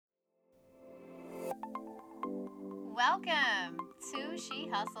Welcome to She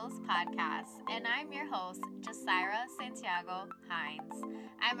Hustles podcast, and I'm your host, Jasaira Santiago Hines.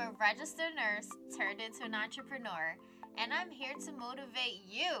 I'm a registered nurse turned into an entrepreneur, and I'm here to motivate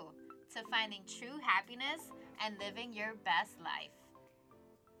you to finding true happiness and living your best life.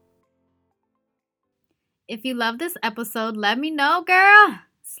 If you love this episode, let me know, girl.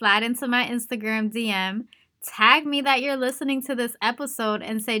 Slide into my Instagram DM, tag me that you're listening to this episode,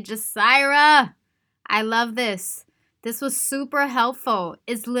 and say, Jasaira, I love this. This was super helpful.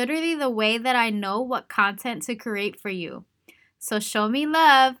 It's literally the way that I know what content to create for you. So show me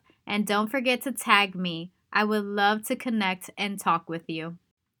love and don't forget to tag me. I would love to connect and talk with you.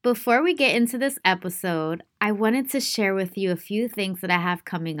 Before we get into this episode, I wanted to share with you a few things that I have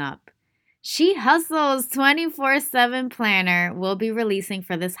coming up. She Hustles 24/7 planner will be releasing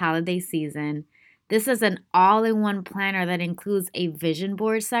for this holiday season. This is an all-in-one planner that includes a vision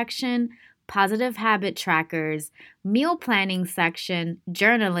board section, positive habit trackers, meal planning section,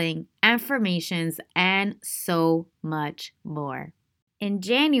 journaling, affirmations, and so much more. In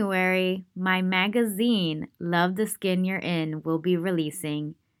January, my magazine, Love the Skin You're In, will be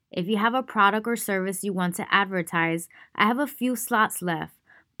releasing. If you have a product or service you want to advertise, I have a few slots left.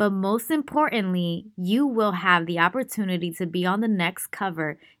 But most importantly, you will have the opportunity to be on the next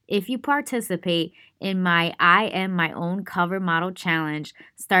cover if you participate in my I Am My Own Cover Model Challenge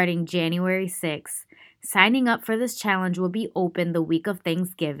starting January 6th. Signing up for this challenge will be open the week of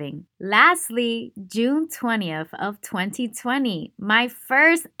Thanksgiving. Lastly, June 20th of 2020, my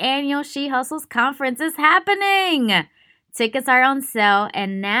first annual She Hustles conference is happening. Tickets are on sale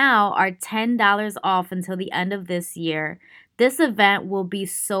and now are $10 off until the end of this year. This event will be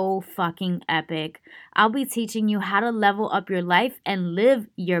so fucking epic. I'll be teaching you how to level up your life and live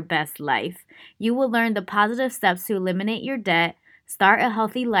your best life. You will learn the positive steps to eliminate your debt, start a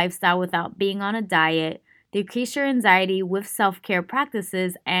healthy lifestyle without being on a diet, decrease your anxiety with self-care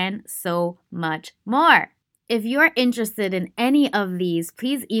practices, and so much more. If you are interested in any of these,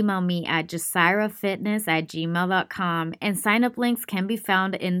 please email me at jasairafitness@gmail.com, and sign-up links can be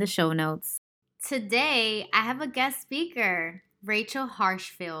found in the show notes. Today, I have a guest speaker, Rachel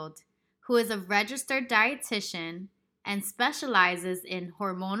Harshfield, who is a registered dietitian and specializes in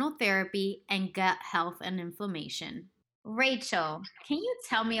hormonal therapy and gut health and inflammation. Rachel, can you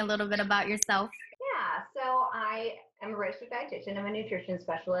tell me a little bit about yourself? Yeah, so I am a registered dietitian. I'm a nutrition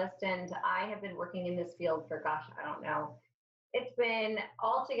specialist, and I have been working in this field for, gosh, I don't know. It's been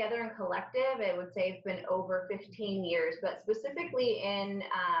all together and collective. I would say it's been over 15 years, but specifically in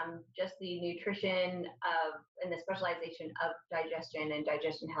just the nutrition and the specialization of digestion and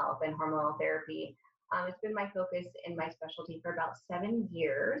digestion health and hormonal therapy. It's been my focus and my specialty for about 7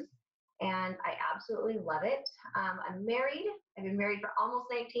 years, and I absolutely love it. I'm married. I've been married for almost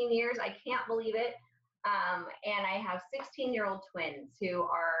 19 years. I can't believe it. And I have 16-year-old twins who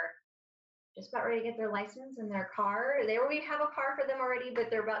are just about ready to get their license in their car. They already have a car for them already, but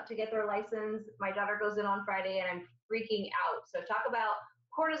they're about to get their license. My daughter goes in on Friday, and I'm freaking out. So talk about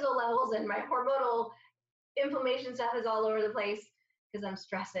cortisol levels, and my hormonal inflammation stuff is all over the place because I'm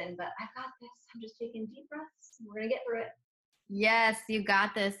stressing. But I've got this. I'm just taking deep breaths. We're going to get through it. Yes, you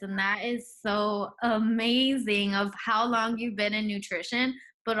got this. And that is so amazing of how long you've been in nutrition,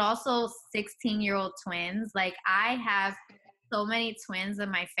 but also 16-year-old twins. Like I have so many twins in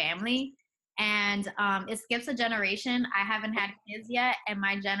my family, and it skips a generation. I haven't had kids yet, and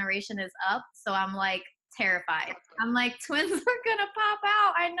my generation is up. So I'm like terrified. I'm like, twins are gonna pop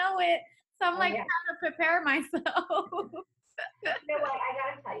out. I know it. So I'm like Yeah. trying to prepare myself. You know what? I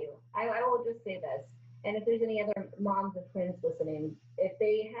got to tell you, I will just say this. And if there's any other moms of twins listening, if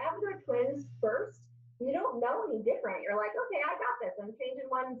they have their twins first, you don't know any different. You're like, okay, I got this. I'm changing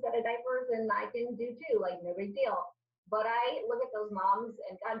one set of diapers and I can do two, like no big deal. But I look at those moms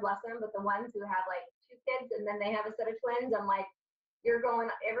and God bless them, but the ones who have like two kids and then they have a set of twins, I'm like, you're going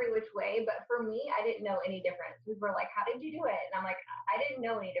every which way. But for me, I didn't know any difference. People were like, how did you do it? And I'm like, I didn't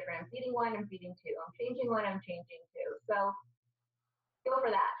know any different. I'm feeding one, I'm feeding two. I'm changing one, I'm changing two. So go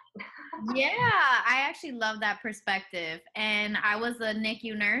for that. Yeah, I actually love that perspective. And I was a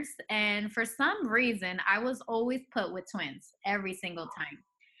NICU nurse, and for some reason, I was always put with twins every single time.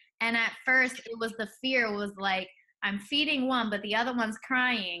 And at first, it was the fear was like, I'm feeding one, but the other one's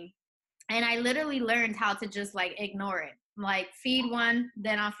crying. And I literally learned how to just like ignore it. Like feed one,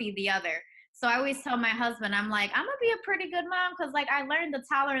 then I'll feed the other. So I always tell my husband, I'm like, I'm gonna be a pretty good mom because like I learned the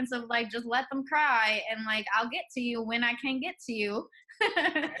tolerance of like just let them cry and like I'll get to you when I can get to you.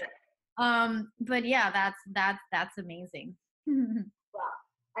 But yeah, that's amazing. Well,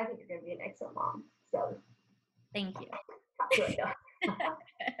 I think you're going to be an excellent mom. So Thank you. talk to it.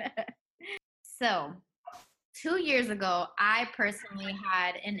 So 2 years ago, I personally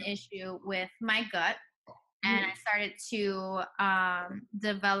had an issue with my gut, and I Mhm. started to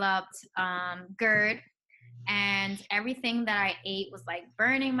develop GERD, and everything that I ate was like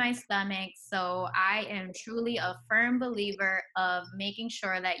burning my stomach. So I am truly a firm believer of making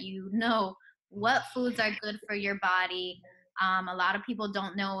sure that you know what foods are good for your body. A lot of people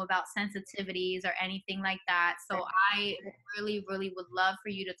don't know about sensitivities or anything like that. So I really, really would love for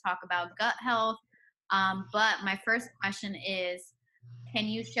you to talk about gut health. But my first question is, can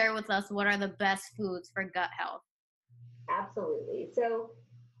you share with us what are the best foods for gut health? Absolutely. So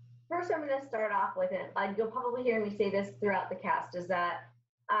first, I'm going to start off with it. You'll probably hear me say this throughout the cast is that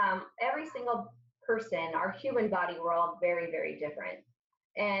every single person, our human body, we're all very, very different.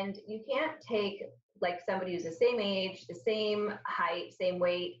 And you can't take like somebody who's the same age, the same height, same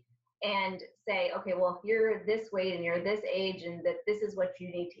weight, and say, okay, well, if you're this weight and you're this age and that this is what you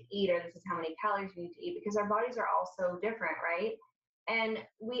need to eat or this is how many calories you need to eat because our bodies are all so different, right? And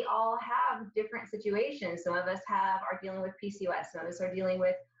we all have different situations. Some of us are dealing with PCOS, some of us are dealing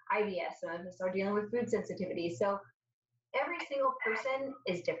with IBS, some of us are dealing with food sensitivity. So every single person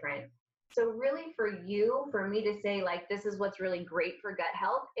is different. So really for you, for me to say like this is what's really great for gut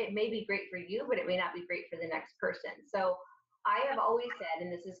health, it may be great for you, but it may not be great for the next person. So I have always said,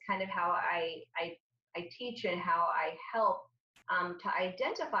 and this is kind of how I teach and how I help to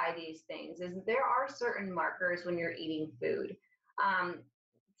identify these things, is there are certain markers when you're eating food. Um,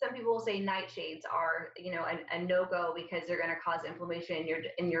 some people will say nightshades are, a no-go because they're going to cause inflammation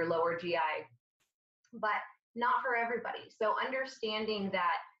in your lower GI, but not for everybody. So understanding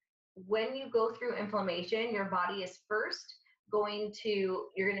that when you go through inflammation, your body is first you're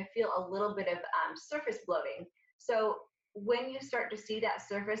going to feel a little bit of surface bloating. So when you start to see that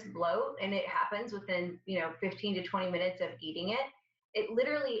surface bloat, and it happens within 15 to 20 minutes of eating it, it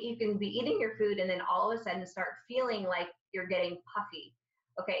literally, you can be eating your food and then all of a sudden start feeling like you're getting puffy.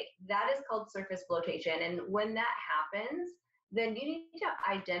 Okay, that is called surface bloatation. And when that happens, then you need to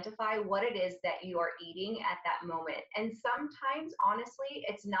identify what it is that you are eating at that moment. And sometimes, honestly,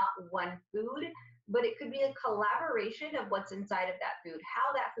 it's not one food, but it could be a collaboration of what's inside of that food,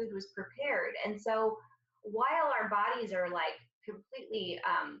 how that food was prepared. And so while our bodies are like completely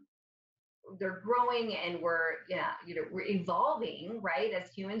they're growing and we're evolving, right?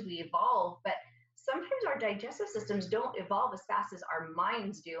 As humans we evolve, but sometimes our digestive systems don't evolve as fast as our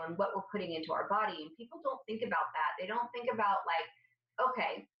minds do and what we're putting into our body, and people don't think about that. They don't think about like,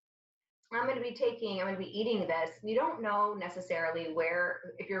 okay, I'm going to be eating this. You don't know necessarily where,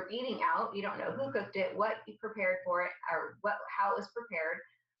 if you're eating out, you don't know who cooked it, what you prepared for it, or how it was prepared,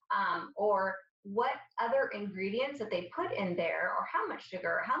 or what other ingredients that they put in there, or how much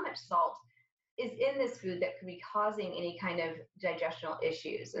sugar, or how much salt is in this food that could be causing any kind of digestional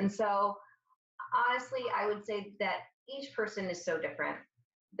issues. And so, honestly, I would say that each person is so different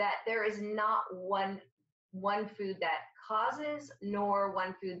that there is not one food that causes nor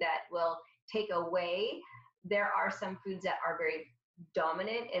one food that will take away. There are some foods that are very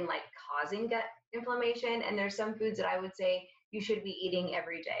dominant in like causing gut inflammation, and there's some foods that I would say you should be eating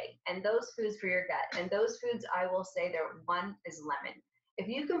every day. And those foods for your gut, and those foods I will say there one is lemon. If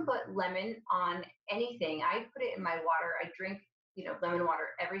you can put lemon on anything, I put it in my water. I drink, lemon water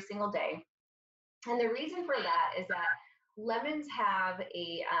every single day, and the reason for that is that lemons have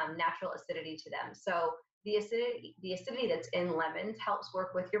a natural acidity to them. So the acidity that's in lemons helps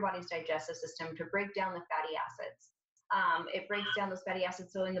work with your body's digestive system to break down the fatty acids. It breaks down those fatty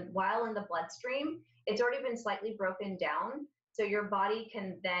acids. So while in the bloodstream, it's already been slightly broken down. So your body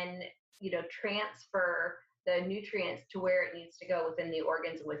can then, transfer the nutrients to where it needs to go within the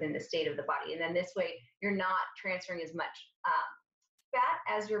organs and within the state of the body. And then this way, you're not transferring as much fat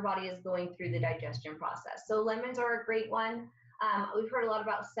as your body is going through the digestion process. So lemons are a great one. We've heard a lot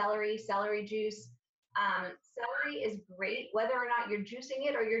about celery juice. Celery is great, whether or not you're juicing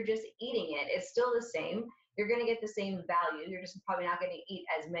it or you're just eating it. It's still the same. You're going to get the same value. You're just probably not going to eat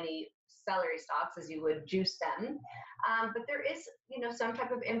as many celery stalks as you would juice them. But there is, some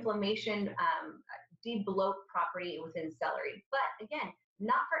type of inflammation, debloat property within celery. But again,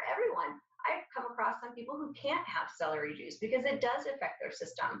 not for everyone. I've come across some people who can't have celery juice because it does affect their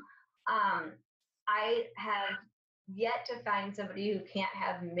system. I have yet to find somebody who can't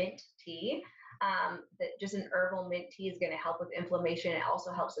have mint tea. That just an herbal mint tea is going to help with inflammation. It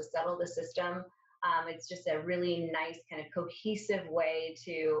also helps to settle the system. It's just a really nice kind of cohesive way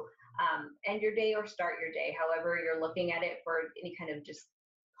to end your day or start your day, however you're looking at it, for any kind of just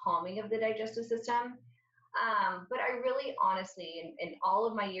calming of the digestive system. But I really honestly, in all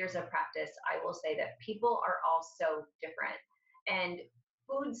of my years of practice, I will say that people are all so different. And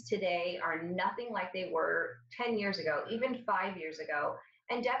foods today are nothing like they were 10 years ago, even 5 years ago,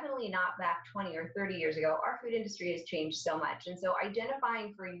 and definitely not back 20 or 30 years ago. Our food industry has changed so much. And so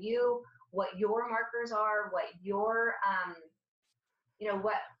identifying for you what your markers are, what your,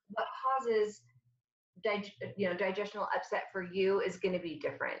 what causes digestional upset for you is going to be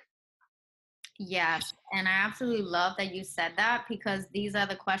different. Yes, and I absolutely love that you said that because these are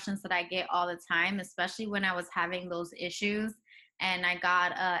the questions that I get all the time, especially when I was having those issues and I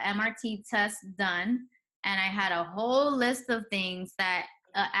got a MRT test done and I had a whole list of things that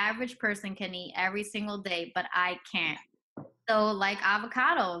an average person can eat every single day, but I can't. So, like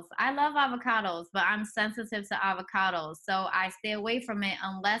avocados, I love avocados, but I'm sensitive to avocados. So, I stay away from it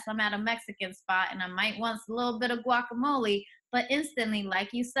unless I'm at a Mexican spot and I might want a little bit of guacamole. But instantly,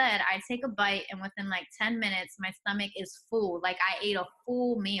 like you said, I take a bite and within like 10 minutes, my stomach is full. Like I ate a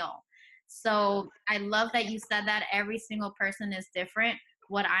full meal. So, I love that you said that every single person is different.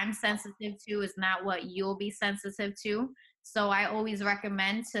 What I'm sensitive to is not what you'll be sensitive to. So I always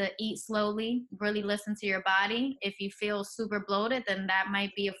recommend to eat slowly, really listen to your body. If you feel super bloated, then that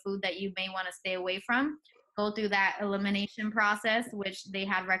might be a food that you may want to stay away from. Go through that elimination process, which they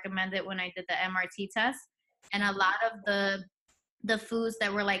had recommended when I did the MRT test. And a lot of the foods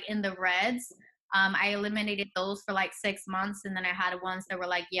that were like in the reds, I eliminated those for like 6 months, and then I had ones that were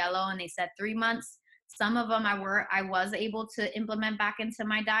like yellow, and they said 3 months. Some of them I was able to implement back into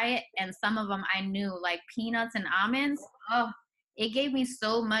my diet, and some of them I knew, like peanuts and almonds. Oh, it gave me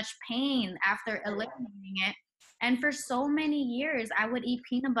so much pain after eliminating it. And for so many years, I would eat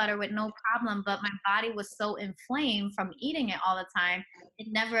peanut butter with no problem, but my body was so inflamed from eating it all the time. It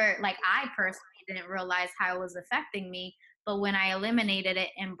never, like, I personally didn't realize how it was affecting me. But when I eliminated it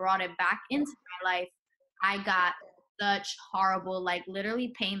and brought it back into my life, I got such horrible, like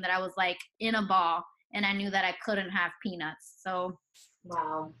literally pain that I was like in a ball and I knew that I couldn't have peanuts. So,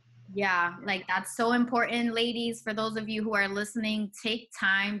 Wow. yeah, like that's so important, ladies. For those of you who are listening, take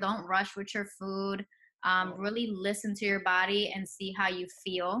time, don't rush with your food. Really listen to your body and see how you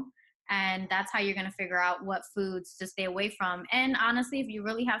feel. And that's how you're going to figure out what foods to stay away from. And honestly, if you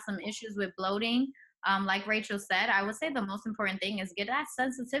really have some issues with bloating, like Rachel said, I would say the most important thing is get that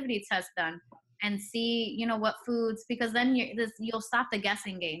sensitivity test done and see, what foods, because then you'll stop the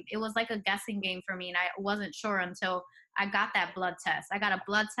guessing game. It was like a guessing game for me, and I wasn't sure until I got that blood test. I got a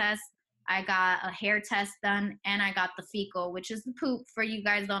blood test, I got a hair test done, and I got the fecal, which is the poop. For you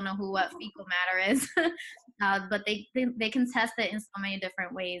guys don't know what fecal matter is, but they can test it in so many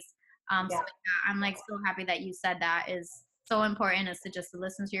different ways. So Yeah. yeah, I'm like so happy that you said that is so important, is to just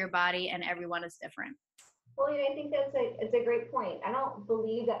listen to your body, and everyone is different. Well, I think it's a great point. I don't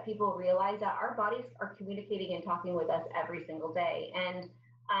believe that people realize that our bodies are communicating and talking with us every single day. And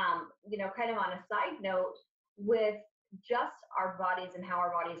kind of on a side note, with just our bodies and how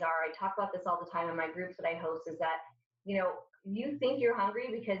our bodies are, I talk about this all the time in my groups that I host. Is that you think you're hungry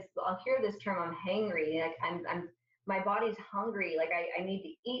because I'll hear this term, I'm hangry, like I'm my body's hungry, like I need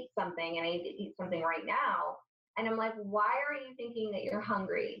to eat something and I need to eat something right now. And I'm like, why are you thinking that you're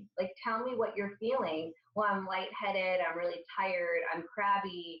hungry? Like, tell me what you're feeling. Well, I'm lightheaded, I'm really tired, I'm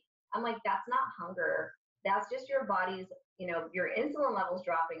crabby. I'm like, that's not hunger. That's just your body's, your insulin levels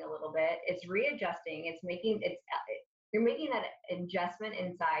dropping a little bit. It's readjusting. You're making that adjustment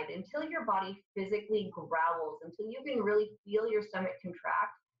inside until your body physically growls, until you can really feel your stomach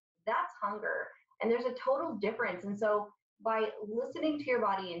contract. That's hunger. And there's a total difference. And so by listening to your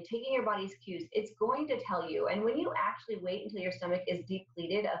body and taking your body's cues, it's going to tell you. And when you actually wait until your stomach is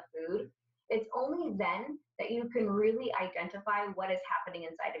depleted of food, it's only then that you can really identify what is happening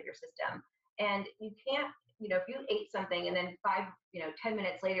inside of your system. And you can't, if you ate something and then 10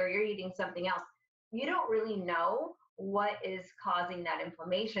 minutes later, you're eating something else, you don't really know what is causing that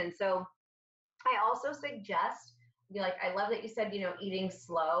inflammation. So I also suggest, like, I love that you said, eating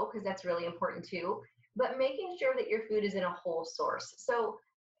slow, because that's really important too, but making sure that your food is in a whole source. So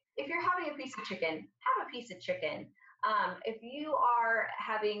if you're having a piece of chicken, have a piece of chicken. If you are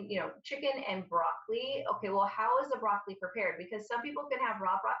having, chicken and broccoli, okay, well, how is the broccoli prepared? Because some people can have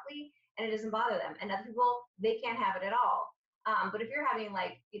raw broccoli and it doesn't bother them, and other people, they can't have it at all. But if you're having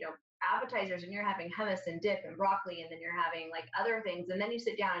appetizers and you're having hummus and dip and broccoli, and then you're having like other things, and then you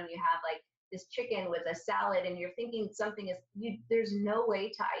sit down and you have like this chicken with a salad, and you're thinking something is, there's no way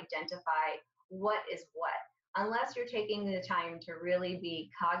to identify what is what unless you're taking the time to really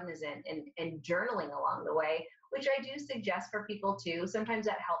be cognizant and journaling along the way, which I do suggest for people too. Sometimes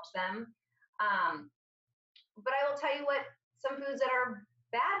that helps them. But I will tell you what, some foods that are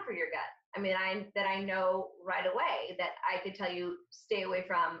bad for your gut. I mean, I know right away that I could tell you stay away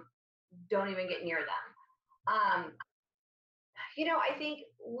from, don't even get near them. I think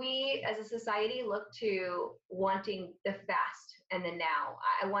we as a society look to wanting the fast and the now.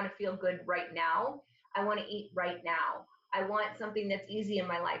 I want to feel good right now. I want to eat right now. I want something that's easy in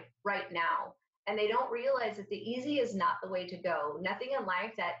my life right now. And they don't realize that the easy is not the way to go. Nothing in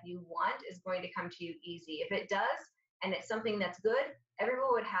life that you want is going to come to you easy. If it does, and it's something that's good, everyone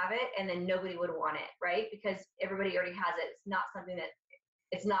would have it and then nobody would want it, right? Because everybody already has it. It's not something that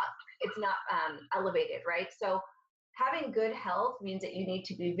it's not elevated, right? So having good health means that you need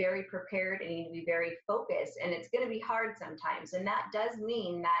to be very prepared and you need to be very focused, and it's going to be hard sometimes, and that does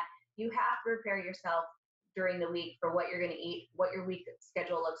mean that you have to prepare yourself during the week for what you're going to eat, what your week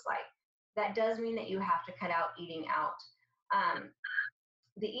schedule looks like. That does mean that you have to cut out eating out.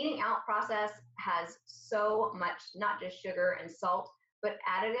 The eating out process has so much, not just sugar and salt, but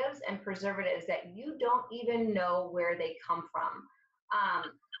additives and preservatives that you don't even know where they come from.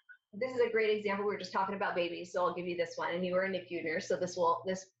 This is a great example. We were just talking about babies, so I'll give you this one. And you were a NICU nurse, so this will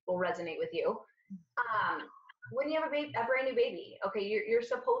resonate with you. When you have a brand new baby, okay, you're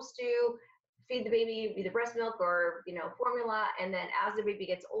supposed to feed the baby either breast milk or formula, and then as the baby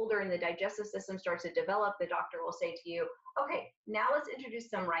gets older and the digestive system starts to develop, the doctor will say to you, okay, now let's introduce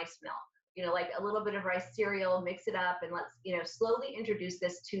some rice milk. Like a little bit of rice cereal, mix it up, and let's slowly introduce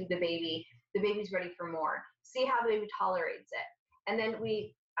this to the baby. The baby's ready for more. See how the baby tolerates it, and then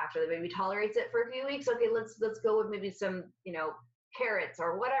after the baby tolerates it for a few weeks, okay, let's go with maybe some carrots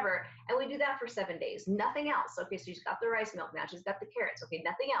or whatever, and we do that for 7 days. Nothing else. Okay, so she's got the rice milk now. She's got the carrots. Okay,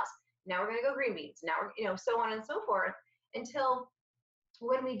 nothing else. Now we're going to go green beans. Now we're so on and so forth, until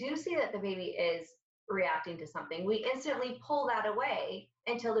when we do see that the baby is reacting to something, we instantly pull that away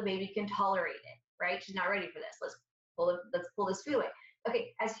until the baby can tolerate it. Right? She's not ready for this. Let's pull this food away.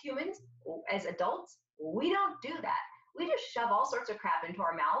 Okay, as humans, as adults, we don't do that. We just shove all sorts of crap into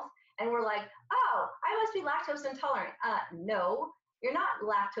our mouth, and we're like, oh, I must be lactose intolerant. No, you're not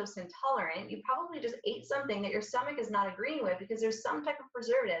lactose intolerant. You probably just ate something that your stomach is not agreeing with because there's some type of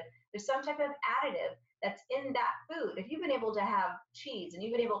preservative, there's some type of additive that's in that food. If you've been able to have cheese and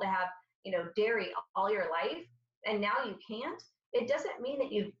you've been able to have, dairy all your life, and now you can't, it doesn't mean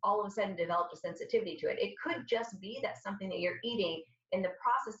that you've all of a sudden developed a sensitivity to it. It could just be that something that you're eating in the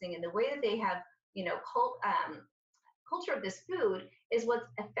processing and the way that they have, culture of this food is what's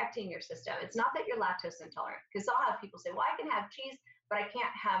affecting your system. It's not that you're lactose intolerant, because I'll have people say, well, I can have cheese, but I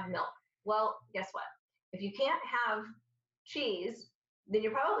can't have milk. Well, guess what? If you can't have cheese, then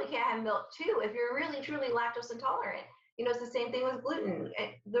you probably can't have milk too if you're really, truly lactose intolerant. It's the same thing with gluten.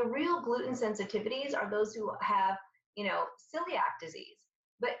 The real gluten sensitivities are those who have, celiac disease.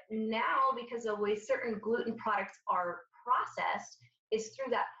 But now, because of the way certain gluten products are processed, is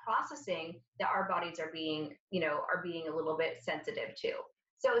through that processing that our bodies are being a little bit sensitive to.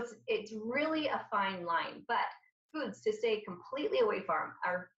 So it's really a fine line. But foods to stay completely away from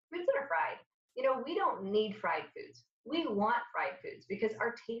are foods that are fried. We don't need fried foods. We want fried foods because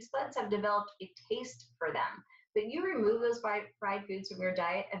our taste buds have developed a taste for them. But you remove those fried foods from your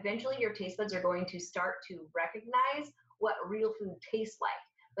diet, eventually your taste buds are going to start to recognize what real food tastes like.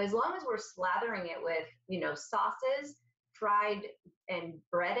 But as long as we're slathering it with, sauces, fried and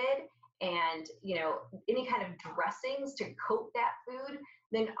breaded, and any kind of dressings to coat that food,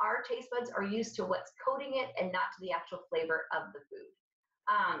 then our taste buds are used to what's coating it and not to the actual flavor of the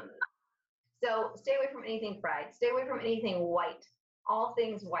food. So stay away from anything fried. Stay away from anything white. All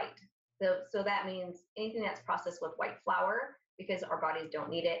things white. So that means anything that's processed with white flour, because our bodies don't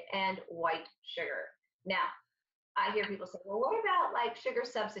need it, and white sugar. Now, I hear people say, well, what about like sugar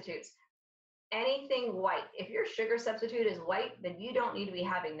substitutes? Anything white. If your sugar substitute is white, then you don't need to be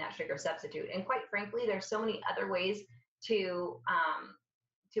having that sugar substitute. And quite frankly, there's so many other ways to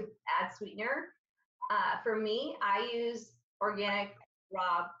add sweetener. For me, I use organic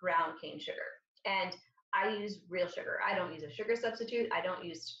raw brown cane sugar, and I use real sugar. I don't use a sugar substitute. I don't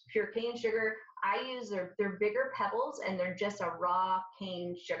use pure cane sugar. I use their bigger pebbles, and they're just a raw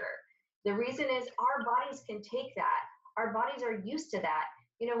cane sugar. The reason is our bodies can take that. Our bodies are used to that.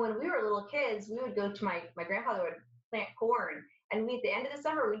 When we were little kids, we would go to my grandfather would plant corn, and at the end of the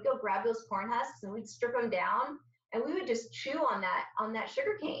summer, we'd go grab those corn husks and we'd strip them down, and we would just chew on that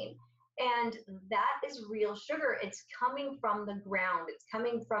sugar cane. And that is real sugar. It's coming from the ground. It's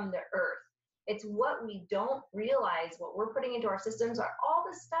coming from the earth. It's what we don't realize, what we're putting into our systems are all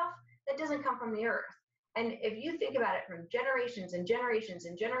the stuff that doesn't come from the earth. And if you think about it from generations and generations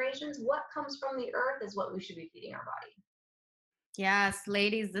and generations, what comes from the earth is what we should be feeding our body. Yes,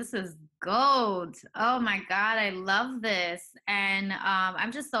 ladies, this is gold. Oh my God, I love this. And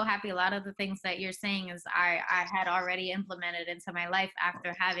I'm just so happy. A lot of the things that you're saying is I had already implemented into my life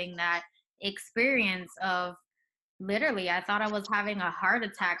after having that experience of Literally, I thought I was having a heart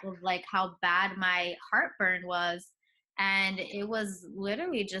attack of like how bad my heartburn was. And it was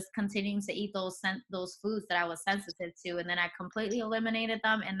literally just continuing to eat those foods that I was sensitive to. And then I completely eliminated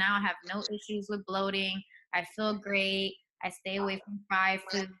them. And now I have no issues with bloating. I feel great. I stay away from fried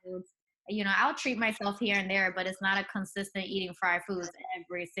foods. You know, I'll treat myself here and there, but it's not a consistent eating fried foods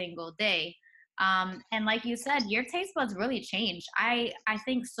every single day. And like you said, your taste buds really change. I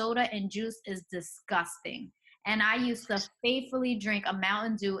think soda and juice is disgusting, and I used to faithfully drink a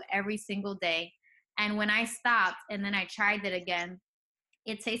Mountain Dew every single day. And when I stopped and then I tried it again,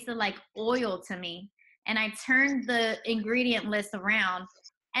 it tasted like oil to me. And I turned the ingredient list around,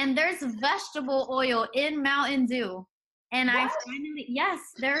 and there's vegetable oil in Mountain Dew. And I What? finally, yes,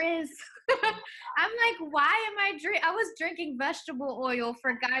 there is. I'm like, why am I was drinking vegetable oil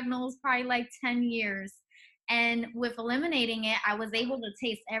for God knows, probably like 10 years. And with eliminating it, I was able to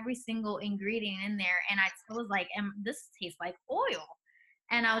taste every single ingredient in there. And I was like, this tastes like oil.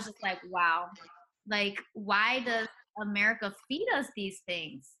 And I was just like, wow, like, why does America feed us these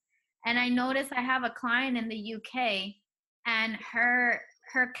things? And I noticed I have a client in the UK, and her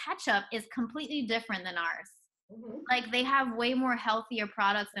ketchup is completely different than ours. Hmm. Like, they have way more healthier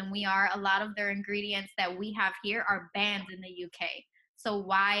products than we are. A lot of their ingredients that we have here are banned in the UK. So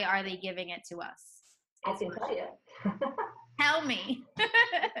why are they giving it to us? I It's can tell you. Tell me.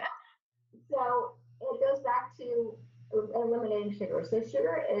 So it goes back to eliminating sugar. So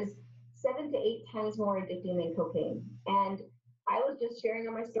sugar is 7 to 8 times more addicting than cocaine. And I was just sharing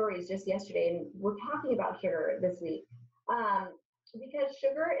on my stories just yesterday, and we're talking about sugar this week. Um, because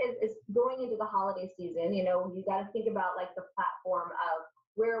sugar is going into the holiday season, you know, you got to think about like the platform of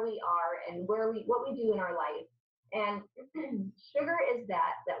where we are and what we do in our life. And sugar is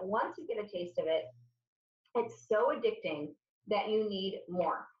that once you get a taste of it, it's so addicting that you need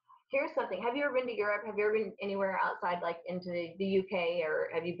more. Here's something. Have you ever been to Europe? Have you ever been anywhere outside, like into the UK, or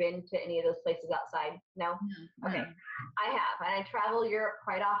have you been to any of those places outside? No? No, Okay. no. I have. And I travel Europe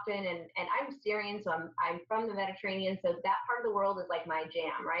quite often, and I'm Syrian, so I'm from the Mediterranean. So that part of the world is like my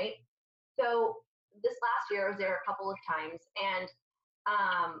jam, right? So this last year I was there a couple of times, and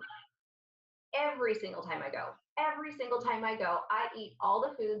um, every single time I go, I eat all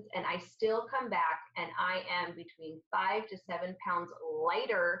the foods and I still come back and I am between 5 to 7 pounds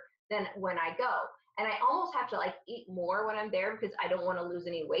lighter than when I go. And I almost have to like eat more when I'm there because I don't want to lose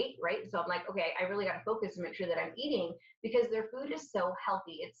any weight, right? So I'm like, okay, I really got to focus and make sure that I'm eating because their food is so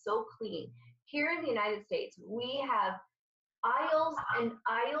healthy. It's so clean. Here in the United States, we have aisles and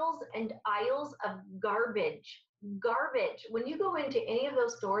aisles and aisles of garbage. Garbage. When you go into any of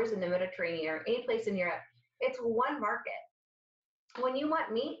those stores in the Mediterranean or any place in Europe, it's one market. When you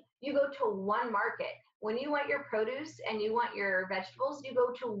want meat, you go to one market. When you want your produce and you want your vegetables, you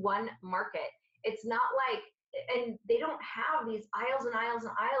go to one market. It's not like, and they don't have these aisles and aisles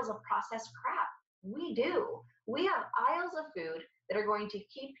and aisles of processed crap. We do. We have aisles of food that are going to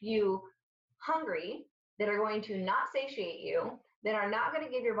keep you hungry, that are going to not satiate you, that are not going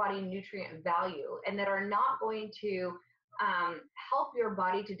to give your body nutrient value, and that are not going to help your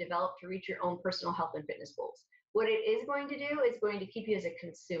body to develop to reach your own personal health and fitness goals. What it is going to do is going to keep you as a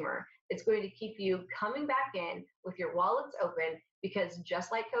consumer. It's going to keep you coming back in with your wallets open because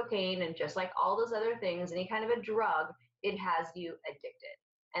just like cocaine and just like all those other things, any kind of a drug, it has you addicted.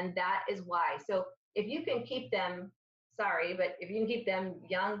 And that is why. So if you can keep them, sorry, but if you can keep them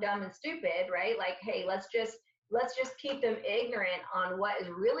young, dumb, and stupid, right? Like, hey, let's just keep them ignorant on what is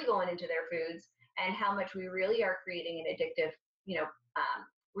really going into their foods and how much we really are creating an addictive, you know,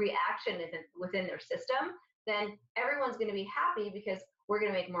 reaction within their system, then everyone's going to be happy because we're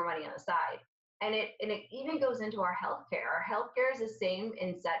going to make more money on the side. And it even goes into our healthcare. Our healthcare is the same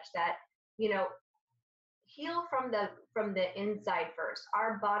in such that, you know, heal from the inside first.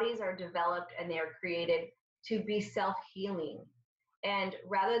 Our bodies are developed and they are created to be self-healing. And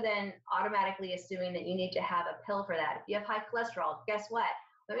rather than automatically assuming that you need to have a pill for that, if you have high cholesterol, guess what?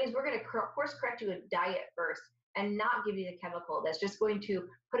 That means we're going to course correct you with diet first and not give you the chemical that's just going to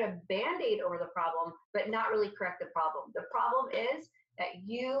put a band-aid over the problem, but not really correct the problem. The problem is that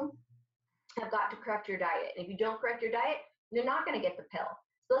you have got to correct your diet. And if you don't correct your diet, you're not going to get the pill.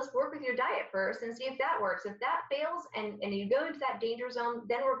 So let's work with your diet first and see if that works. If that fails and you go into that danger zone,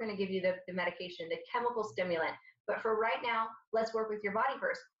 then we're going to give you the medication, the chemical stimulant. But for right now, let's work with your body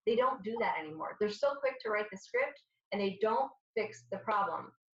first. They don't do that anymore. They're so quick to write the script and they don't fix the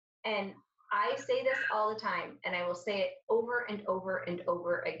problem. And I say this all the time, and I will say it over and over and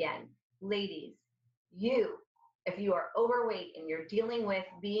over again. Ladies, if you are overweight and you're dealing with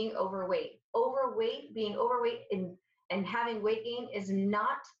being being overweight and having weight gain is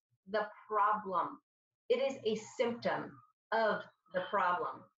not the problem. It is a symptom of the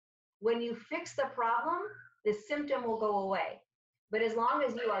problem. When you fix the problem, the symptom will go away. But as long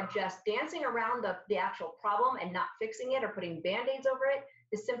as you are just dancing around the actual problem and not fixing it or putting band-aids over it,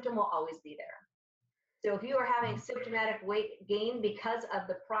 the symptom will always be there. So if you are having symptomatic weight gain because of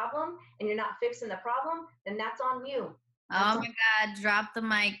the problem and you're not fixing the problem, then that's on you. Oh my God, drop the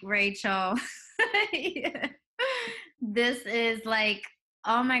mic, Rachel. This is like,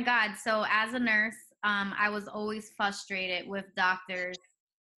 oh my God. So as a nurse, I was always frustrated with doctors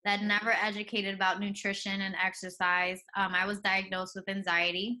that never educated about nutrition and exercise. I was diagnosed with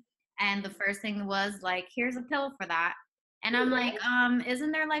anxiety, and the first thing was like, here's a pill for that. And I'm like,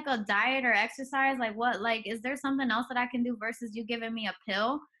 isn't there like a diet or exercise? Like what, like, is there something else that I can do versus you giving me a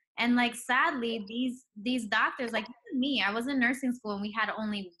pill? And like, sadly, these doctors, like even me, I was in nursing school and we had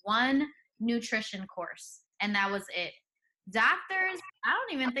only one nutrition course and that was it. Doctors, I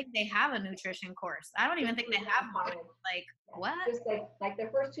don't even think they have a nutrition course. I don't even think they have one. Like, what? Just like the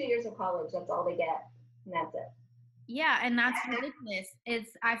first 2 years of college, that's all they get, and that's it. Yeah, and that's ridiculous.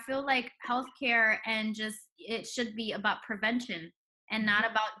 I feel like healthcare and just it should be about prevention and not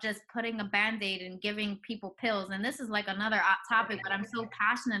about just putting a band-aid and giving people pills. And this is like another topic, but I'm so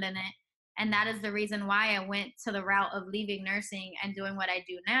passionate in it. And that is the reason why I went to the route of leaving nursing and doing what I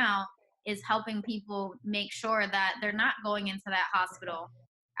do now is helping people make sure that they're not going into that hospital.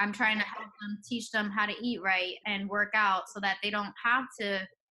 I'm trying to help them, teach them how to eat right and work out so that they don't have to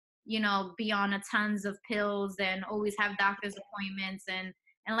be on a tons of pills and always have doctor's appointments and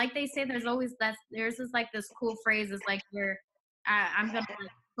like they say, there's this cool phrase is like I'm gonna like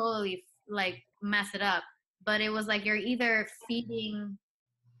totally like mess it up, but it was like you're either feeding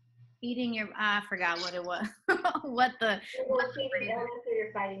your I forgot what it was what the feeding illness or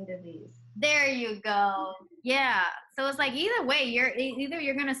you're fighting disease. There you go. Yeah. So it's like either way,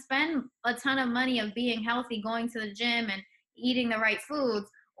 you're gonna spend a ton of money of being healthy, going to the gym and eating the right foods,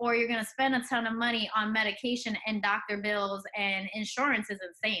 or you're gonna spend a ton of money on medication and doctor bills, and insurance is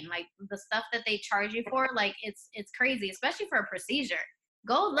insane. Like the stuff that they charge you for, like it's crazy, especially for a procedure.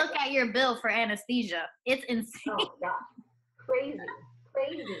 Go look at your bill for anesthesia. It's insane. Oh gosh, crazy.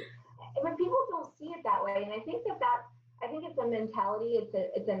 But people don't see it that way, and I think I think it's a mentality,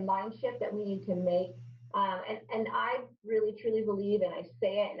 it's a mind shift that we need to make. And I really truly believe, and I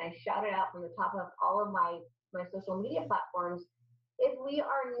say it and I shout it out from the top of all of my social media platforms. If we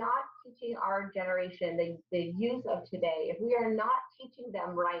are not teaching our generation, the youth of today, if we are not teaching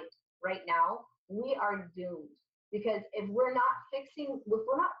them right now, we are doomed. Because if we're not fixing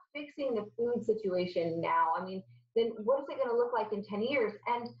the food situation now, I mean, then what is it going to look like in 10 years?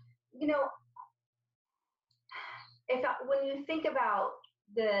 And you know, when you think about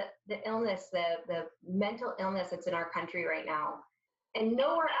the illness, the mental illness that's in our country right now, and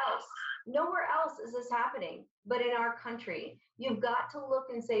nowhere else is this happening, but in our country, you've got to look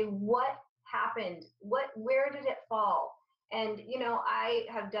and say, what happened? Where did it fall? And I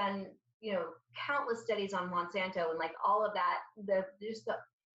have done countless studies on Monsanto and like all of that.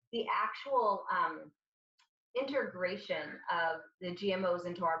 The actual integration of the GMOs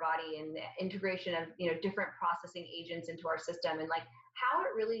into our body and the integration of different processing agents into our system, and like how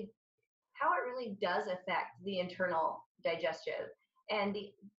it really does affect the internal digestion and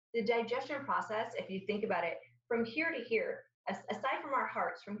the digestion process. If you think about it, from here to here, aside from our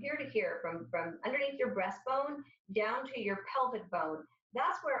hearts, from here to here, from underneath your breastbone down to your pelvic bone,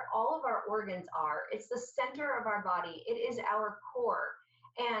 that's where all of our organs are. It's the center of our body. It is our core.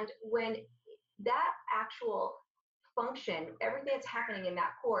 And when that actual function, everything that's happening in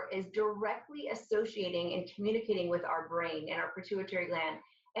that core is directly associating and communicating with our brain and our pituitary gland.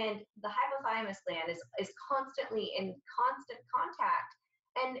 And the hypothalamus gland is constantly in constant contact.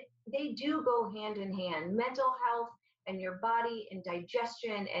 And they do go hand in hand. Mental health and your body and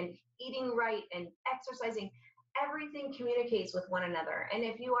digestion and eating right and exercising, everything communicates with one another. And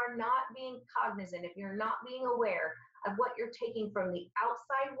if you are not being cognizant, if you're not being aware of what you're taking from the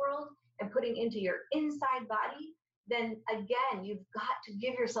outside world and putting into your inside body, then again, you've got to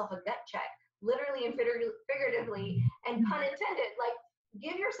give yourself a gut check, literally and figuratively, and pun intended. Like,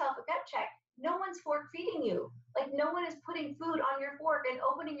 give yourself a gut check. No one's fork feeding you. Like, no one is putting food on your fork and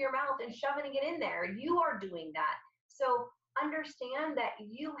opening your mouth and shoving it in there. You are doing that. So understand that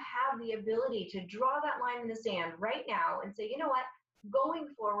you have the ability to draw that line in the sand right now and say, you know what, going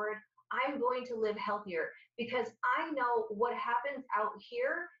forward, I'm going to live healthier because I know what happens out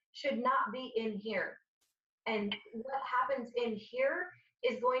here should not be in here. And what happens in here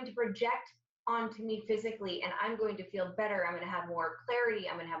is going to project onto me physically, and I'm going to feel better. I'm going to have more clarity.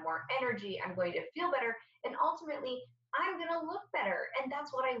 I'm going to have more energy. I'm going to feel better. And ultimately, I'm going to look better. And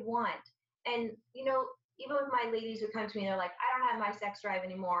that's what I want. And, even with my ladies who come to me, they're like, I don't have my sex drive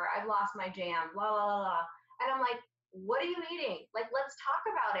anymore. I've lost my jam, blah, blah, blah, blah. And I'm like, what are you eating? Like, let's talk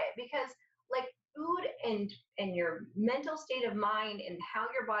about it, because like food and your mental state of mind and how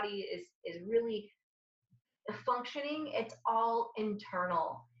your body is really functioning, it's all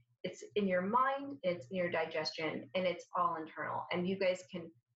internal. It's in your mind, it's in your digestion, and it's all internal. And you guys can,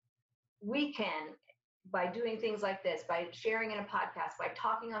 we can, by doing things like this, by sharing in a podcast, by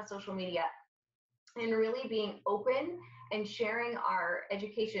talking on social media, and really being open and sharing our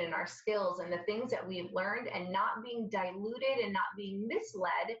education and our skills and the things that we've learned, and not being diluted and not being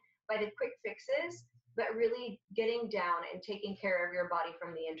misled by the quick fixes, but really getting down and taking care of your body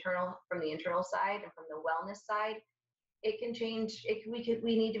from the internal side and from the wellness side. It can change.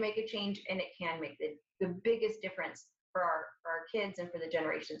 We need to make a change, and it can make the biggest difference for our kids and for the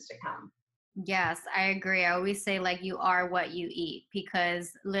generations to come. Yes, I agree. I always say, like, you are what you eat,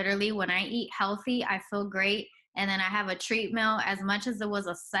 because literally when I eat healthy, I feel great. And then I have a treat meal. As much as it was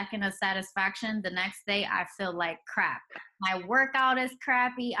a second of satisfaction, the next day I feel like crap. My workout is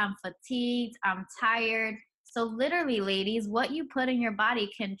crappy. I'm fatigued. I'm tired. So, literally, ladies, what you put in your body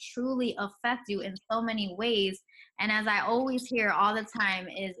can truly affect you in so many ways. And as I always hear all the time,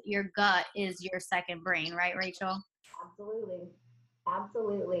 is your gut is your second brain, right, Rachel? Absolutely.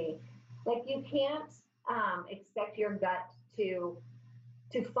 Absolutely. Like you can't expect your gut to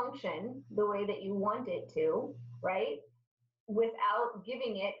function the way that you want it to, right? Without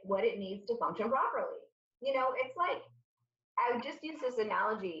giving it what it needs to function properly. You know, it's like, I would just use this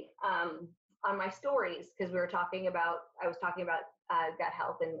analogy on my stories, because I was talking about gut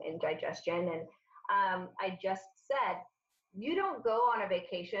health and digestion. And I just said, you don't go on a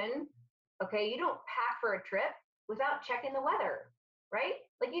vacation, okay? You don't pack for a trip without checking the weather, right?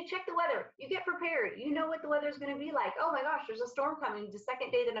 Like you check the weather, you get prepared, you know what the weather is going to be like. Oh my gosh, there's a storm coming the second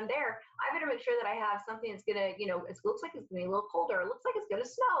day that I'm there. I better make sure that I have something that's going to, it looks like it's going to be a little colder. It looks like it's going to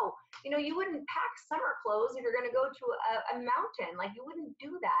snow. You wouldn't pack summer clothes if you're going to go to a mountain. Like you wouldn't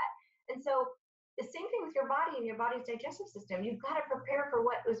do that. And so the same thing with your body and your body's digestive system. You've got to prepare for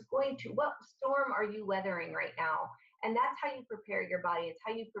what storm are you weathering right now? And that's how you prepare your body. It's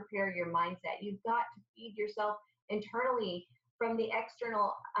how you prepare your mindset. You've got to feed yourself internally from the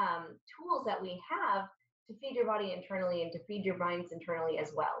external tools that we have to feed your body internally and to feed your minds internally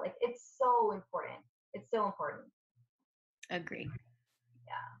as well. Like it's so important. It's so important. Agree.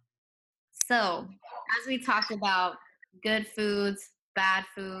 Yeah. So, as we talked about good foods, bad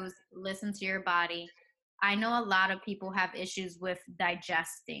foods, listen to your body. I know a lot of people have issues with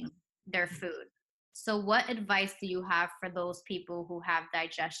digesting their food. So, what advice do you have for those people who have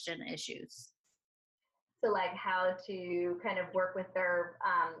digestion issues? So like how to kind of work with their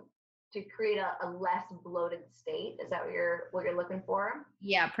to create a less bloated state. Is that what you're looking for?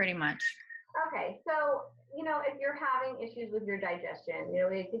 Yeah, pretty much. Okay, so if you're having issues with your digestion,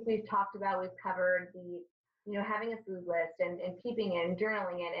 I think we've covered the, having a food list and keeping it and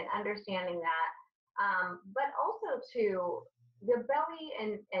journaling it and understanding that. But also too, the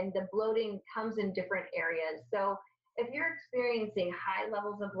belly and the bloating comes in different areas. So if you're experiencing high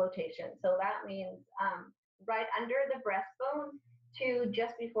levels of bloatation, so that means right under the breastbone to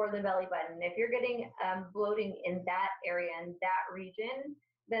just before the belly button. If you're getting bloating in that area, in that region,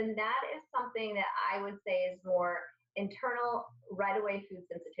 then that is something that I would say is more internal right away food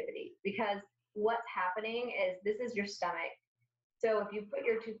sensitivity, because what's happening is this is your stomach. So if you put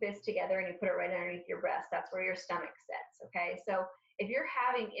your two fists together and you put it right underneath your breast, that's where your stomach sits. Okay. So if you're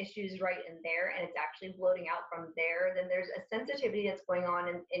having issues right in there and it's actually bloating out from there, then there's a sensitivity that's going on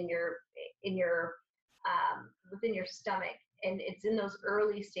in your within your stomach, and it's in those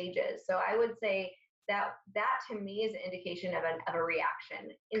early stages. So I would say that to me is an indication of a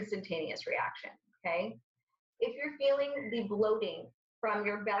reaction, instantaneous reaction. Okay. If you're feeling the bloating from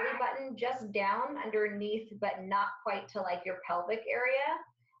your belly button just down underneath, but not quite to like your pelvic area,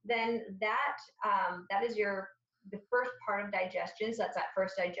 then that is the first part of digestion. So that's that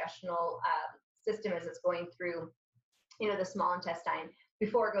first digestional system as it's going through, the small intestine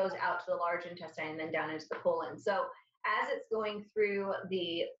before it goes out to the large intestine and then down into the colon. So as it's going through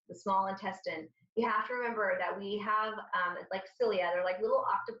the small intestine, you have to remember that we have like cilia. They're like little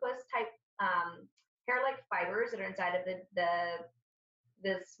octopus type hair-like fibers that are inside of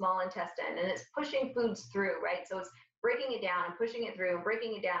the small intestine, and it's pushing foods through, right? So it's breaking it down and pushing it through and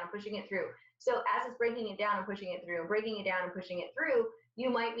breaking it down and pushing it through. So as it's breaking it down and pushing it through and breaking it down and pushing it through, you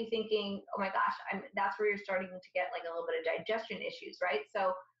might be thinking, oh my gosh, that's where you're starting to get like a little bit of digestion issues, right?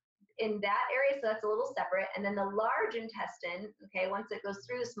 So in that area, so that's a little separate. And then the large intestine, okay, once it goes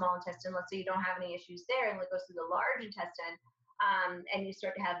through the small intestine, let's say you don't have any issues there, and it goes through the large intestine, and you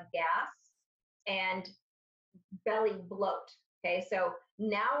start to have gas and belly bloat. Okay, so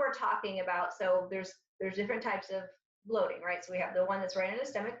now we're talking about, so there's different types of bloating, right? So we have the one that's right in the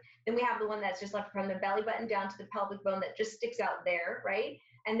stomach, then we have the one that's just left from the belly button down to the pelvic bone that just sticks out there, right?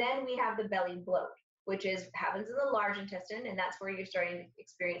 And then we have the belly bloat, which is happens in the large intestine, and that's where you're starting to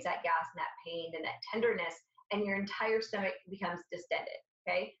experience that gas and that pain and that tenderness, and your entire stomach becomes distended.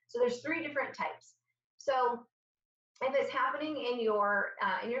 Okay, so there's three different types. So if it's happening in your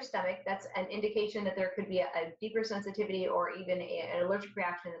stomach, that's an indication that there could be a deeper sensitivity or even an allergic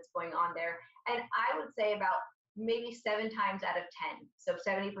reaction that's going on there. And I would say about maybe 7 times out of 10, so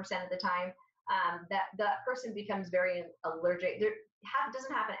 70% of the time, that person becomes very allergic.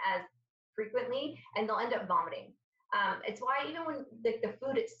 Doesn't happen as frequently, and they'll end up vomiting. It's why even when the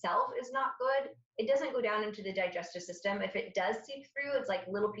food itself is not good, it doesn't go down into the digestive system. If it does seep through, it's like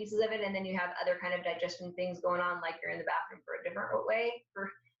little pieces of it, and then you have other kind of digestion things going on, like you're in the bathroom for a different way.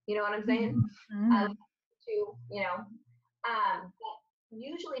 For you know what I'm saying? Mm-hmm. To you know, but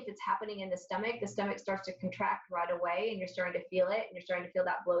usually if it's happening in the stomach starts to contract right away, and you're starting to feel it, and you're starting to feel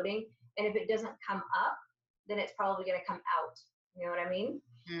that bloating. And if it doesn't come up, then it's probably going to come out. You know what I mean?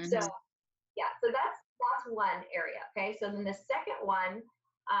 So Mm-hmm. yeah, so that's one area. Okay, so then the second one,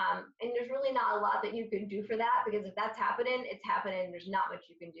 and there's really not a lot that you can do for that, because if that's happening, it's happening. There's not much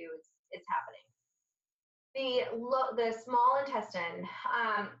you can do. It's happening. The small intestine.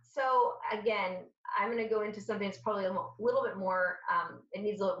 So again, I'm going to go into something that's probably a little bit more. It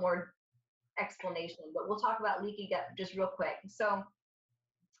needs a little bit more explanation, but we'll talk about leaky gut just real quick. So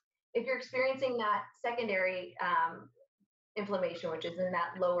if you're experiencing that secondary inflammation, which is in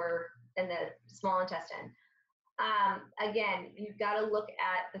that lower in the small intestine, again, you've got to look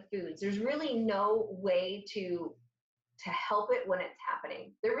at the foods. There's really no way to help it when it's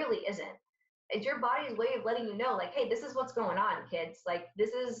happening. There really isn't. It's your body's way of letting you know, like, hey, this is what's going on, kids. Like,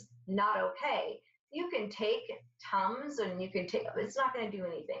 this is not okay. You can take Tums, and you can take, it's not going to do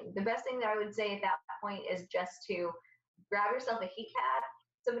anything. The best thing that I would say at that point is just to grab yourself a heat pad.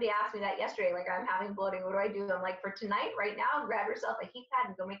 Somebody asked me that yesterday, like, I'm having bloating, what do I do? I'm like, for tonight, right now, grab yourself a heat pad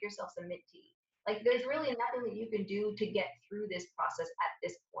and go make yourself some mint tea. Like, there's really nothing that you can do to get through this process at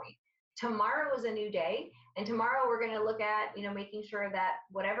this point. Tomorrow is a new day, and tomorrow we're going to look at, making sure that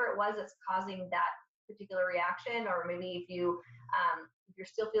whatever it was that's causing that particular reaction, or maybe if you're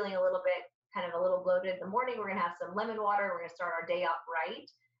still feeling a little bit, kind of a little bloated in the morning, we're going to have some lemon water. We're going to start our day off right.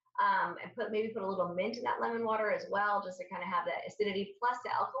 And maybe put a little mint in that lemon water as well, just to kind of have that acidity plus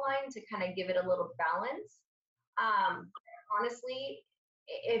the alkaline to kind of give it a little balance. Honestly,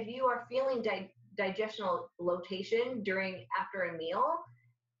 if you are feeling digestional bloatation after a meal,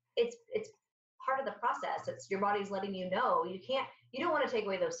 it's part of the process. It's your body's letting you know. You don't want to take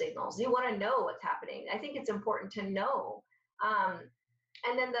away those signals. You want to know what's happening. I think it's important to know.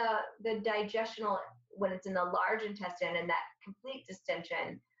 And then the digestional, when it's in the large intestine and that complete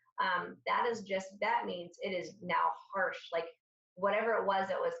distension, that means it is now harsh. Like whatever it was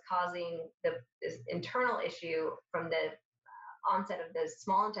that was causing this internal issue from the onset of the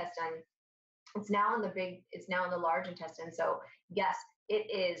small intestine, it's now in the large intestine. So yes, it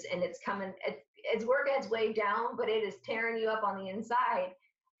is, and it's coming. It's working its way down, but it is tearing you up on the inside.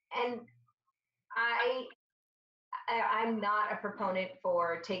 And I'm not a proponent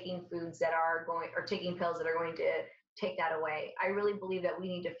for taking foods that are going, or taking pills that are going to take that away. I really believe that we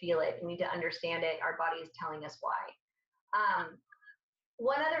need to feel it. We need to understand it. Our body is telling us why.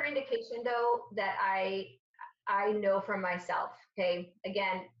 One other indication, though, that I know from myself, okay,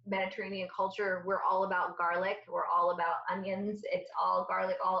 again, Mediterranean culture, we're all about garlic. We're all about onions. It's all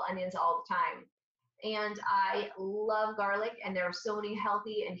garlic, all onions, all the time. And I love garlic, and there are so many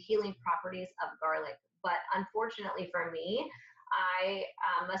healthy and healing properties of garlic. But unfortunately for me, I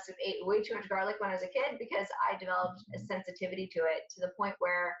must have ate way too much garlic when I was a kid, because I developed a sensitivity to it, to the point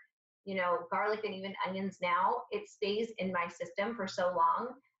where, garlic and even onions now, it stays in my system for so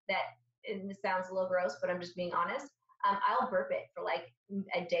long that, and this sounds a little gross, but I'm just being honest, I'll burp it for like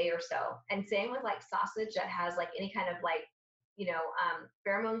a day or so. And same with like sausage that has like any kind of like,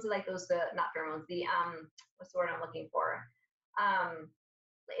 pheromones, like those, not pheromones, what's the word I'm looking for?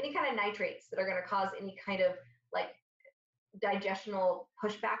 Any kind of nitrates that are going to cause any kind of like digestional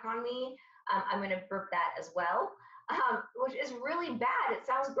pushback on me. I'm going to burp that as well, which is really bad. It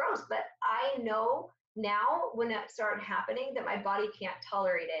sounds gross, but I know now when that started happening that my body can't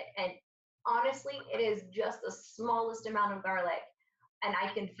tolerate it. And honestly, it is just the smallest amount of garlic, and I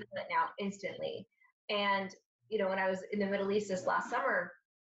can feel it now instantly. And when I was in the Middle East this last summer,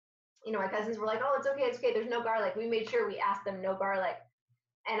 my cousins were like, "Oh, it's okay. There's no garlic." We made sure we asked them no garlic.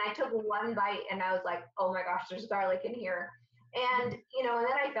 And I took one bite, and I was like, "Oh my gosh, there's garlic in here." And, and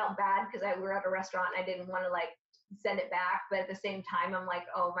then I felt bad because we were at a restaurant and I didn't want to like send it back. But at the same time, I'm like,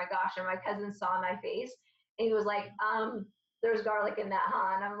 oh my gosh. And my cousin saw my face and he was like, there's garlic in that,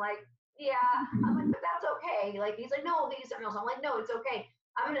 huh? And I'm like, yeah. I'm like, but that's okay. Like, he's like, no, use something else. I'm like, no, it's okay.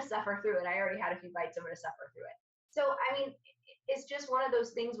 I'm going to suffer through it. I already had a few bites. I'm going to suffer through it. So, I mean, it's just one of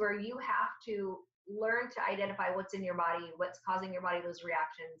those things where you have to learn to identify what's in your body, what's causing your body those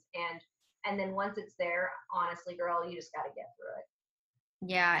reactions. And then once it's there, honestly, girl, you just got to get through it.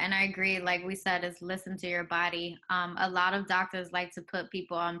 Yeah, and I agree. Like we said, is listen to your body. A lot of doctors like to put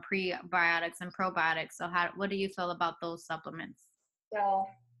people on prebiotics and probiotics. So, what do you feel about those supplements? So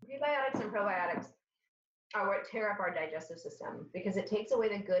prebiotics and probiotics are what tear up our digestive system because it takes away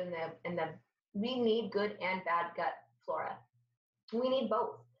the good and the we need good and bad gut flora. We need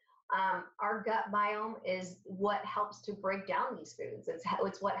both. Our gut biome is what helps to break down these foods.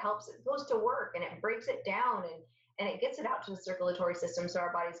 It's what helps. It goes to work and it breaks it down and it gets it out to the circulatory system so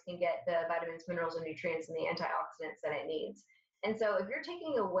our bodies can get the vitamins, minerals, and nutrients and the antioxidants that it needs. And so if you're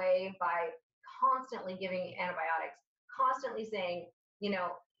taking away by constantly giving antibiotics, constantly saying,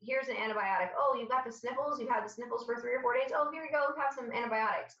 here's an antibiotic. Oh, you've got the sniffles. You've had the sniffles for 3 or 4 days. Oh, here you go. Have some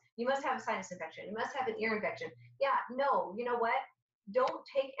antibiotics. You must have a sinus infection. You must have an ear infection. Yeah, no, you know what? Don't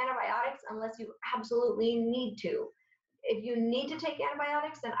take antibiotics unless you absolutely need to. If you need to take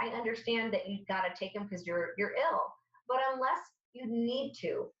antibiotics, then I understand that you've got to take them because you're ill. But unless you need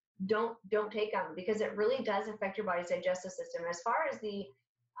to, don't take them because it really does affect your body's digestive system. As far as the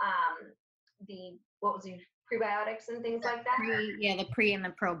what was the prebiotics and things like that. The pre and the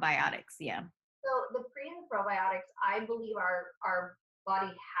probiotics. Yeah. So the pre and the probiotics, I believe our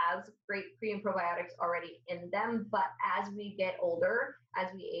body has great pre and probiotics already in them. But as we get older,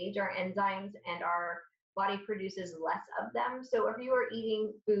 as we age, our enzymes and our body produces less of them. So if you are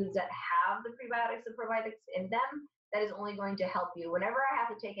eating foods that have the prebiotics and probiotics in them, that is only going to help you. Whenever I have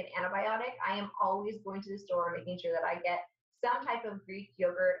to take an antibiotic, I am always going to the store making sure that I get some type of Greek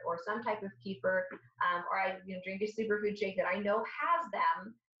yogurt or some type of kefir, or I drink a superfood shake that I know has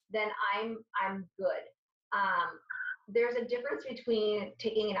them. Then I'm good. There's a difference between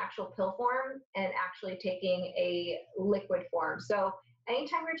taking an actual pill form and actually taking a liquid form. So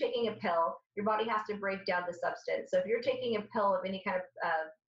anytime you're taking a pill, your body has to break down the substance. So if you're taking a pill of any kind of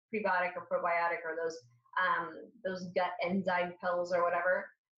prebiotic or probiotic or those gut enzyme pills or whatever,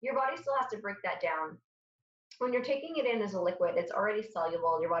 your body still has to break that down. When you're taking it in as a liquid, it's already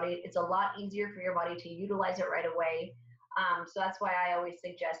soluble. It's a lot easier for your body to utilize it right away. So that's why I always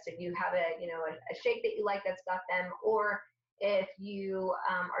suggest if you have a shake that you like that's got them, or if you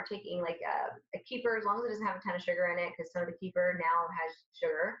are taking like a kefir, as long as it doesn't have a ton of sugar in it, because some of the kefir now has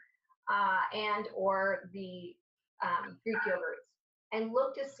sugar, and or the Greek yogurts, and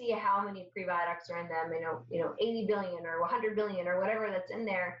look to see how many prebiotics are in them. 80 billion or 100 billion or whatever that's in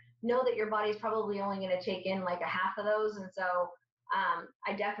there. Know that your body's probably only going to take in like a half of those, and so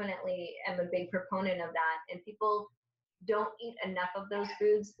I definitely am a big proponent of that. And people don't eat enough of those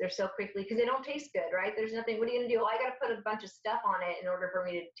foods. They're so quickly because they don't taste good, right? There's nothing. What are you going to do? Oh, I got to put a bunch of stuff on it in order for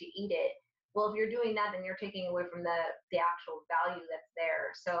me to eat it. Well, if you're doing that, then you're taking away from the actual value that's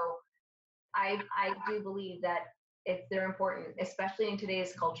there. So I do believe that they're important, especially in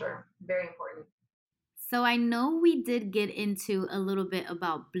today's culture. Very important. So I know we did get into a little bit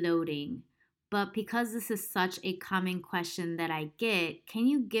about bloating, but because this is such a common question that I get, can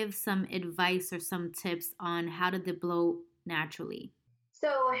you give some advice or some tips on how to debloat naturally?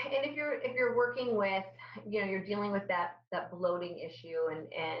 So, and if you're working with, you're dealing with that bloating issue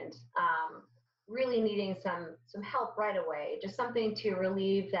and really needing some help right away, just something to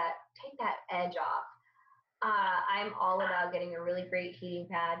take that edge off. I'm all about getting a really great heating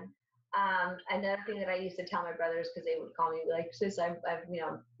pad. Another thing that I used to tell my brothers, because they would call me like, sis, I've,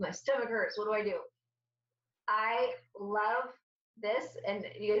 my stomach hurts. What do I do? I love this, and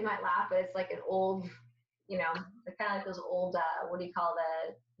you guys might laugh, but it's like an old, kind of like those old, what do you call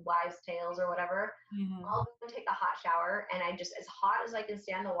the wives' tales or whatever. Mm-hmm. I'll go take a hot shower, and I just, as hot as I can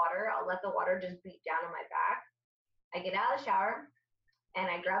stand the water, I'll let the water just beat down on my back. I get out of the shower, and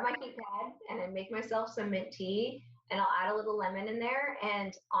I grab my heat pad, and I make myself some mint tea, and I'll add a little lemon in there.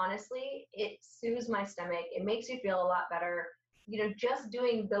 And honestly, it soothes my stomach. It makes you feel a lot better. Just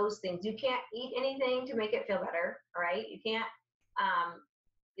doing those things. You can't eat anything to make it feel better, right? You can't,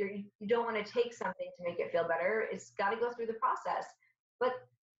 you don't want to take something to make it feel better. It's got to go through the process.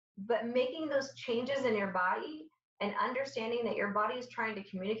 But making those changes in your body and understanding that your body is trying to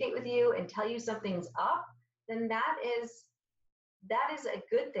communicate with you and tell you something's up, then that is a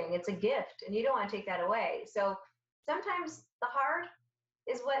good thing. It's a gift, and you don't want to take that away. So sometimes the hard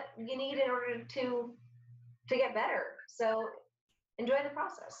is what you need in order to get better. So enjoy the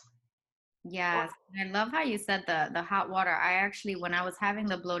process. Or, Yes. I love how you said the hot water. I actually, when I was having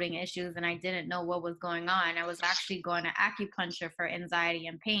the bloating issues and I didn't know what was going on, I was actually going to acupuncture for anxiety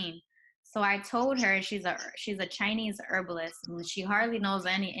and pain. So I told her, she's a Chinese herbalist and she hardly knows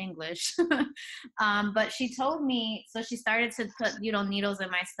any English. But she told me, so she started to put, needles in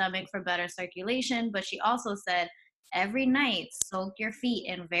my stomach for better circulation, but she also said every night soak your feet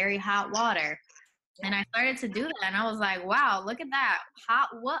in very hot water. And yeah. I started to do that and I was like, wow, look at that.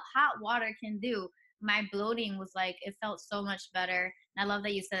 What hot water can do. My bloating was like, it felt so much better. And I love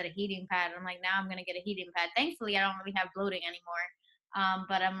that you said a heating pad. I'm like, now I'm gonna get a heating pad. Thankfully, I don't really have bloating anymore.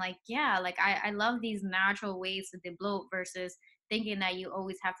 But I'm like, yeah, like I love these natural ways to debloat versus thinking that you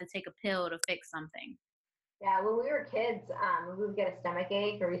always have to take a pill to fix something. Yeah, when we were kids, we would get a stomach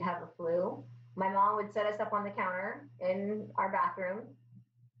ache or we'd have a flu. My mom would set us up on the counter in our bathroom,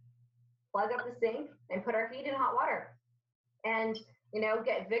 plug up the sink, and put our feet in hot water. And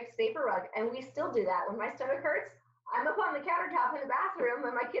get Vicks vapor rub. And we still do that when my stomach hurts. I'm up on the countertop in the bathroom,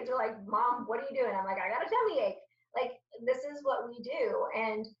 and my kids are like, "Mom, what are you doing?" I'm like, "I got a tummy ache." Like, this is what we do,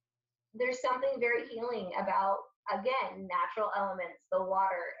 and there's something very healing about, again, natural elements, the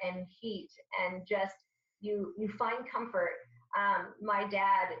water and heat, and just you find comfort. My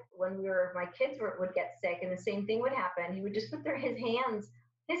dad, when my kids would get sick and the same thing would happen, he would just put his hands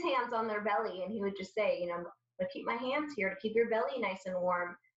on their belly, and he would just say, "I keep my hands here to keep your belly nice and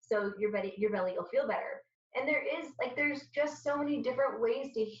warm, so your belly will feel better." And there's just so many different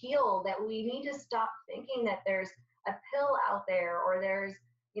ways to heal that we need to stop thinking that there's a pill out there, or there's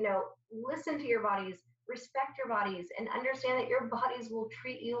you know listen to your bodies, respect your bodies, and understand that your bodies will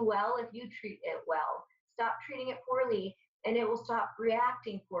treat you well if you treat it well. Stop treating it poorly, and it will stop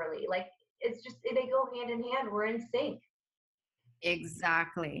reacting poorly. Like, it's just, they go hand in hand. We're in sync.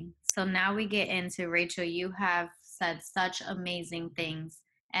 Exactly. So now we get into Rachel. You have said such amazing things.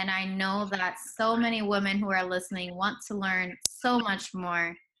 And I know that so many women who are listening want to learn so much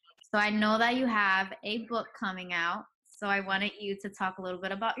more. So I know that you have a book coming out. So I wanted you to talk a little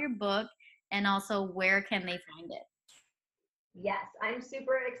bit about your book and also where can they find it? Yes, I'm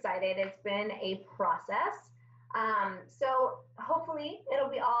super excited. It's been a process. So hopefully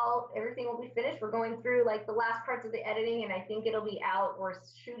everything will be finished. We're going through like the last parts of the editing, and I think it'll be out. We're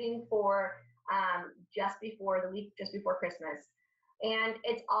shooting for the week just before Christmas. And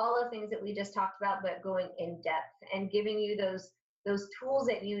it's all the things that we just talked about, but going in depth and giving you those tools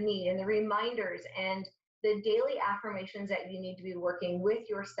that you need, and the reminders, and the daily affirmations that you need to be working with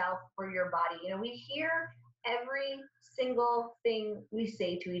yourself for your body. We hear every single thing we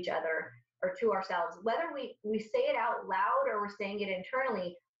say to each other or to ourselves, whether we say it out loud or we're saying it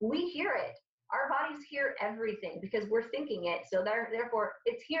internally, we hear it. Our bodies hear everything because we're thinking it. So therefore,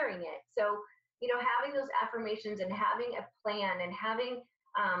 it's hearing it. So, having those affirmations and having a plan and having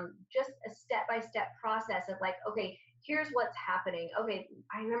just a step-by-step process of like, okay, here's what's happening. Okay,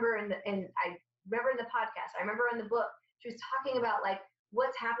 I remember in the podcast, I remember in the book, she was talking about like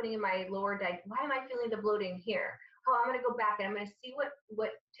what's happening in my lower why am I feeling the bloating here? Oh, I'm going to go back and I'm going to see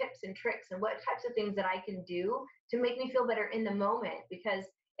what tips and tricks and what types of things that I can do to make me feel better in the moment, because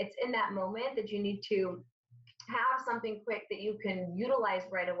it's in that moment that you need to have something quick that you can utilize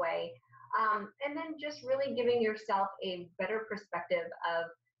right away. And then just really giving yourself a better perspective of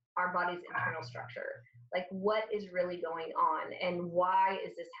our body's internal structure. Like, what is really going on and why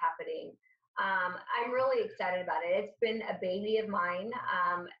is this happening? I'm really excited about it. It's been a baby of mine.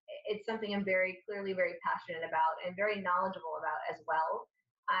 It's something I'm very clearly very passionate about and very knowledgeable about as well.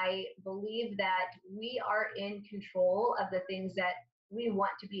 I believe that we are in control of the things that we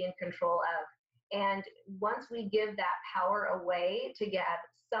want to be in control of. And once we give that power away to get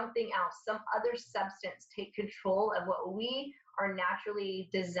something else, some other substance take control of what we are naturally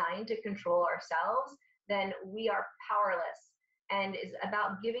designed to control ourselves, then we are powerless. And it's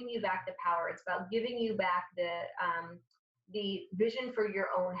about giving you back the power. It's about giving you back the vision for your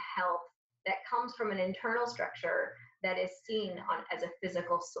own health that comes from an internal structure that is seen as a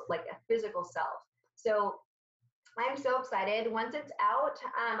physical, like a physical self. So I'm so excited. Once it's out,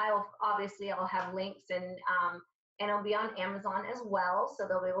 I'll have links, and it'll be on Amazon as well, so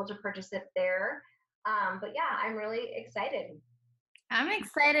they'll be able to purchase it there. But yeah, I'm really excited. I'm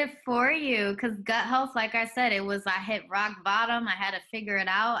excited for you because gut health, like I said, I hit rock bottom. I had to figure it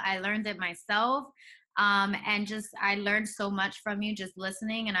out. I learned it myself. And just, I learned so much from you just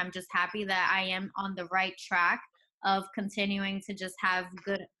listening. And I'm just happy that I am on the right track of continuing to just have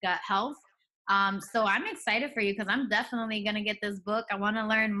good gut health. So I'm excited for you because I'm definitely going to get this book. I want to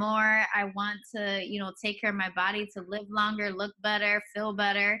learn more. I want to, take care of my body to live longer, look better, feel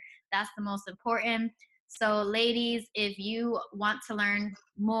better. That's the most important. So, ladies, if you want to learn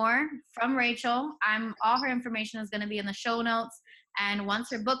more from Rachel, all her information is going to be in the show notes. And once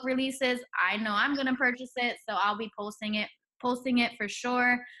her book releases, I know I'm going to purchase it, so I'll be posting it for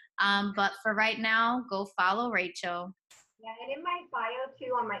sure. But for right now, go follow Rachel. Yeah, and in my bio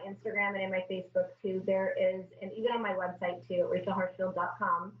too, on my Instagram and in my Facebook too, there is, and even on my website too,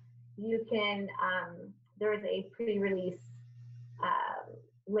 rachelharshfield.com, you can, there is a pre-release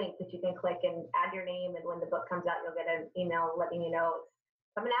link that you can click and add your name, and when the book comes out, you'll get an email letting you know it's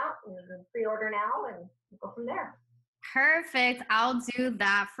coming out, and you can pre-order now and go from there. Perfect. I'll do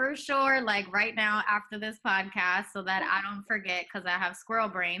that for sure, like right now after this podcast, so that I don't forget because I have squirrel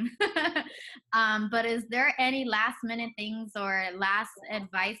brain. But is there any last minute things or last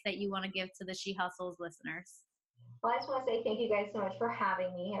advice that you want to give to the She Hustles listeners? Well, I just want to say thank you guys so much for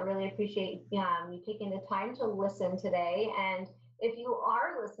having me. I really appreciate you taking the time to listen today. And if you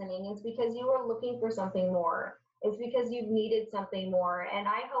are listening, it's because you are looking for something more. It's because you've needed something more. And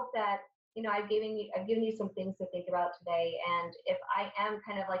I hope that I've given you some things to think about today. And if I am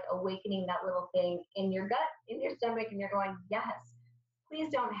kind of like awakening that little thing in your gut, in your stomach, and you're going, yes, please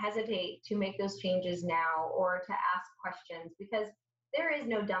don't hesitate to make those changes now or to ask questions, because there is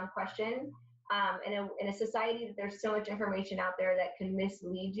no dumb question. In a society that there's so much information out there that can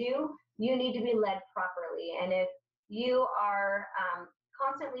mislead you, you need to be led properly. And if you are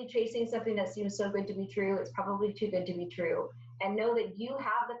constantly chasing something that seems so good to be true, it's probably too good to be true. And know that you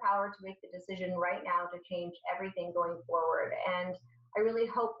have the power to make the decision right now to change everything going forward. And I really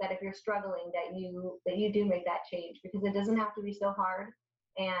hope that if you're struggling, that you do make that change, because it doesn't have to be so hard,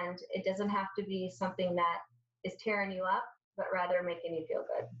 and it doesn't have to be something that is tearing you up, but rather making you feel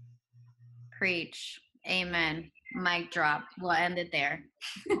good. Preach. Amen. Mic drop. We'll end it there.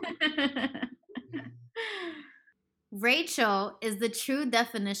 Rachel is the true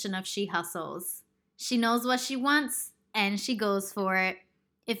definition of She Hustles. She knows what she wants and she goes for it.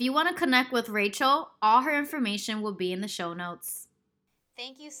 If you want to connect with Rachel, all her information will be in the show notes.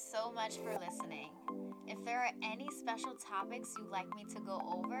 Thank you so much for listening. If there are any special topics you'd like me to go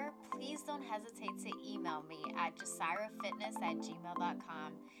over, please don't hesitate to email me at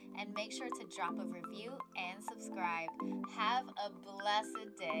jasirafitness@gmail.com, and make sure to drop a review and subscribe. Have a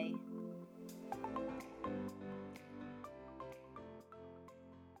blessed day.